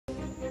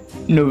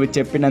నువ్వు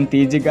చెప్పినంత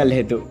ఈజీగా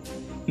లేదు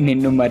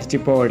నిన్ను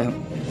మర్చిపోవడం.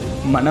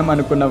 మనం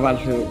అనుకున్న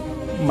వాళ్ళు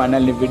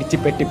మనల్ని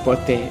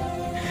విడిచిపెట్టిపోతే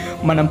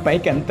మనం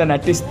పైకి ఎంత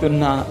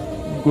నటిస్తున్నా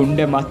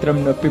గుండె మాత్రం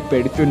నొప్పి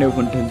పెడుతూనే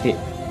ఉంటుంది.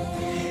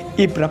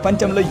 ఈ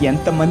ప్రపంచంలో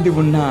ఎంతమంది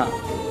ఉన్నా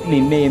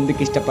నిన్నే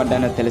ఎందుకు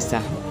ఇష్టపడ్డానో తెలుసా?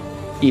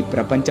 ఈ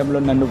ప్రపంచంలో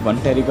నన్ను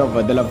ఒంటరిగా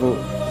వదలవు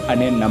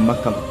అనే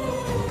నమ్మకం.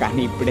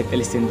 కానీ ఇప్పుడే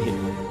తెలిసింది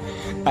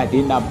అది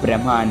నా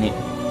భ్రమ అని.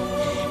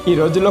 ఈ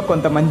రోజుల్లో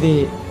కొంతమంది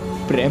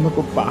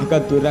ప్రేమకు బాగా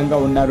దూరంగా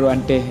ఉన్నారు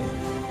అంటే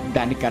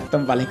దానికి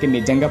అర్థం వాళ్ళకి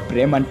నిజంగా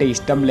ప్రేమ అంటే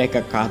ఇష్టం లేక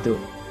కాదు,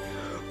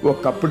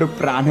 ఒకప్పుడు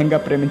ప్రాణంగా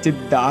ప్రేమించి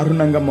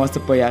దారుణంగా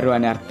మోసపోయారు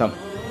అని అర్థం.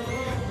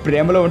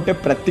 ప్రేమలో ఉంటే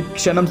ప్రతి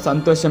క్షణం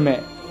సంతోషమే,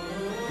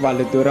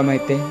 వాళ్ళు దూరం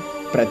అయితే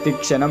ప్రతి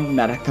క్షణం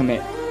నరకమే.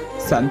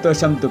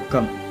 సంతోషం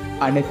దుఃఖం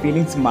అనే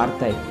ఫీలింగ్స్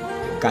మారుతాయి,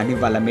 కానీ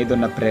వాళ్ళ మీద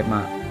ఉన్న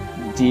ప్రేమ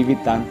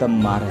జీవితాంతం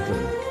మారదు.